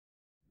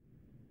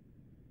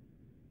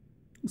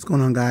What's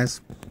going on,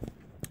 guys?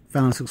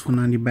 Found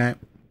 619 back.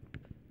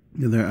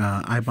 Another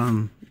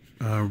Eibon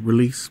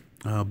release,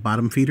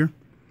 Bottomfeeder,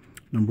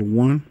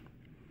 #1.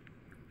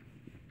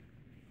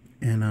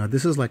 And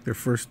this is like their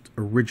first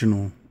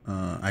original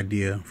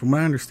idea. From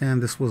what I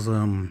understand, this was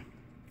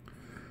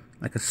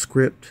like a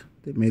script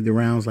that made the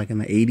rounds like in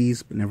the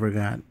 80s, but never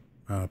got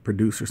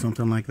produced or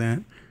something like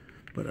that.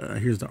 But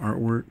here's the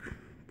artwork.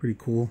 Pretty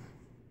cool.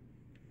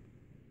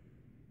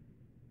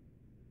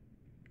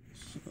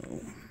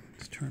 So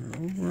let's turn it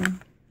over.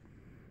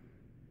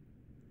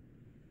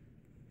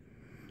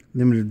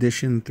 Limited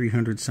edition,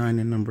 300 signed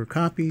and numbered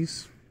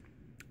copies.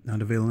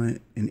 Not available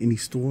in any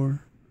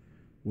store.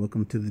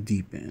 Welcome to the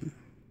deep end.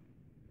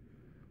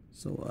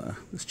 So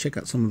let's check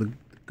out some of the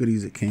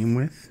goodies it came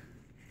with.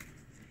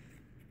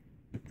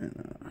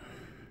 And,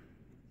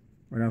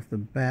 right off the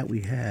bat,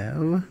 we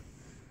have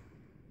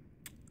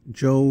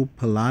Joe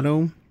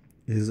Pilato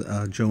is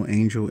Joe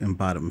Angel and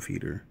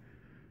Bottomfeeder.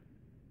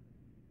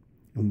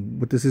 And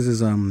what this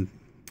is I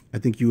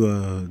think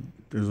you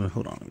there's a,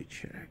 hold on, let me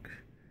check.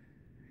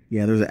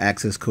 Yeah, there's an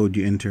access code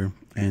you enter,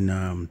 and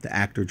the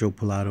actor Joe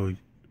Pilato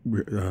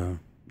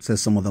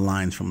says some of the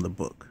lines from the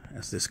book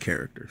as this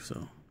character.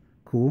 So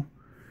cool.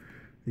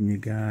 Then you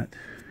got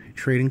a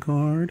trading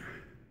card,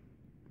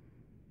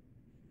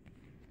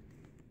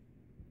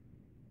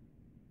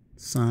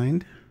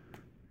 signed.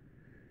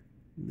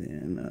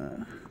 Then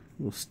a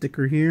little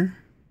sticker here.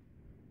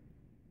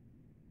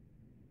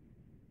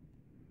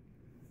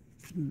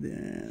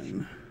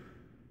 Then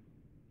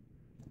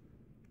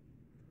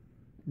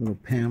a little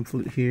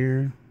pamphlet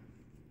here.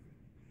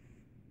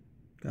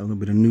 Got a little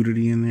bit of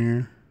nudity in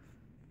there.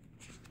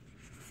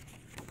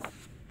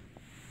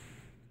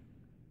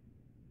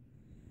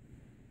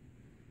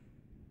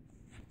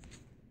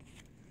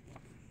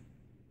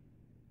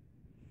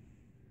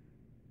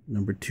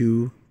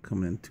 #2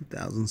 coming in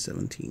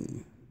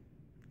 2017.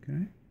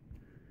 Okay.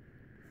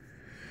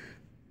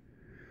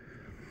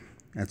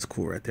 That's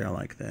cool right there. I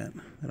like that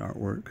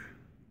artwork.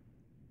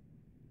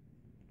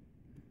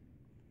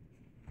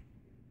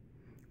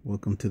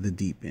 Welcome to the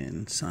deep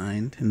end.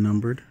 Signed and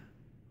numbered.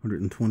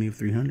 120 of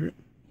 300.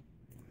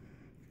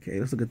 Okay,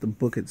 let's look at the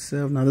book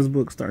itself. Now this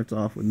book starts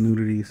off with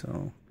nudity,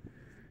 so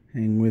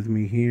hang with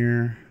me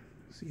here.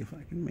 See if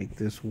I can make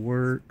this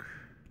work.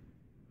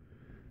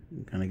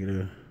 And kind of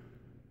get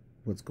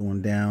what's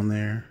going down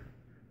there.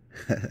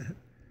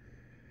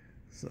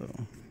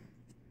 So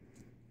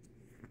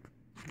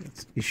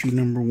that's issue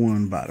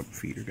 #1,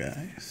 Bottomfeeder,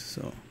 guys.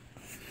 So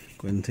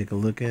go ahead and take a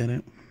look at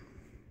it.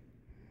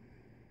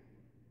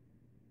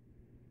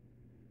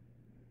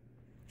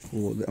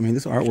 Cool. I mean,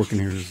 this artwork in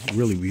here is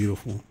really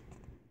beautiful.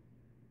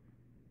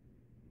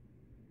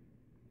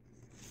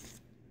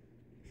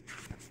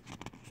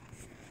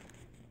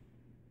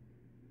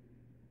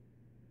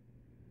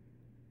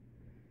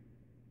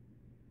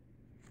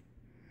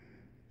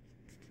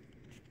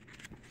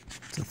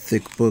 It's a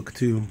thick book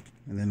too.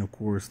 And then of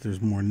course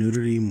there's more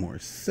nudity, more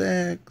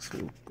sex.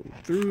 We'll go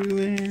through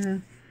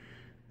there.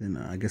 Then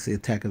I guess the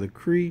attack of the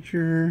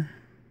creature.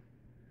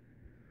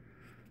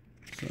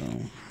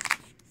 So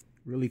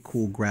really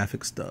cool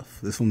graphic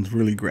stuff. This one's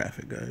really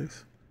graphic,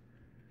 guys.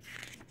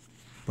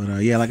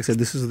 But yeah, like I said,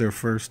 this is their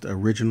first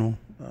original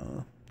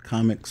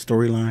comic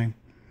storyline.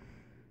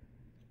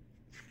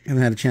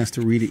 Haven't had a chance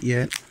to read it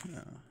yet.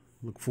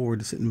 Look forward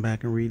to sitting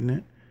back and reading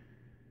it.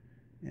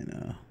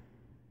 And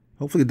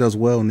hopefully it does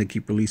well and they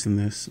keep releasing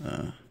this.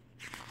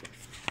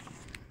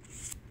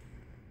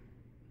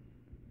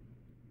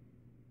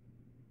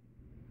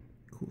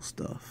 Cool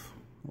stuff.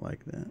 I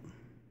like that.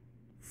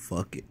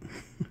 Fuck it.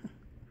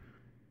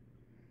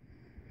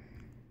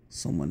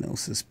 Someone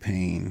else's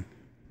pain.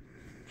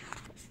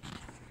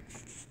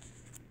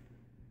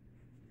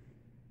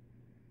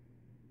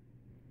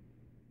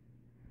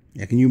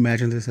 Yeah, can you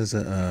imagine this as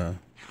a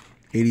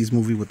 80s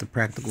movie with the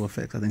practical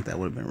effects? I think that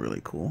would have been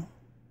really cool.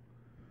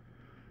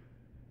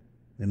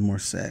 Then more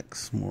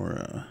sex,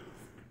 more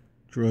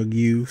drug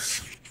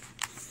use.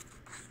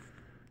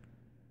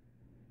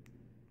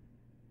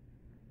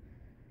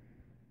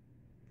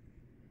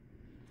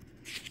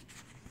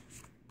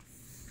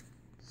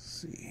 Let's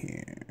see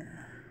here.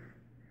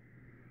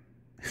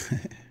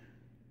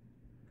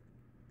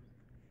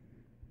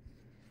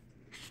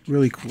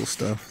 Really cool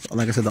stuff.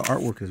 Like I said, the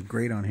artwork is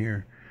great on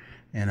here.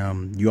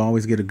 And you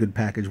always get a good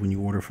package when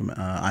you order from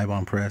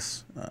Eibon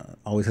Press.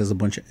 Always has a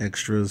bunch of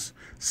extras,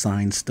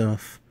 signed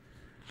stuff.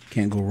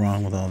 Can't go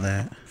wrong with all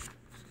that.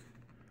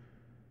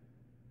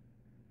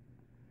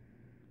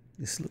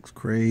 This looks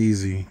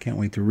crazy. Can't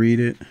wait to read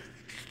it.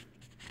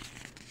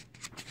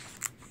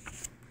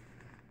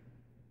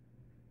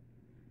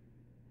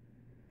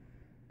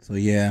 So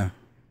yeah,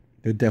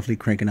 they're definitely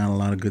cranking out a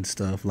lot of good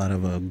stuff. A lot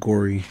of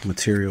gory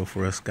material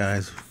for us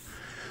guys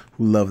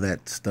who love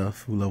that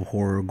stuff, who love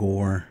horror,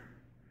 gore.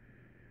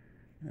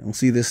 I don't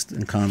see this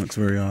in comics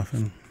very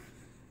often.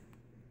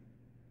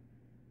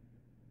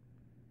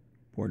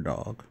 Poor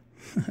dog.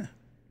 Look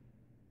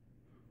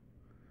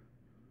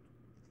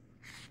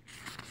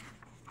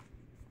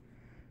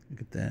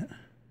at that.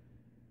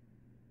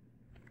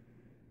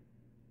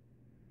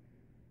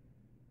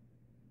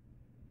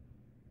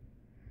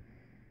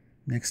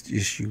 Next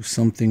issue,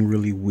 something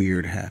really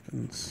weird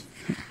happens.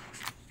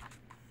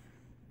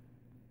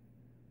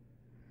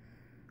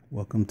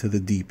 Welcome to the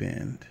deep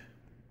end.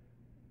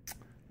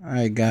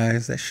 Alright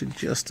guys, that should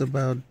just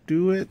about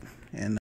do it. And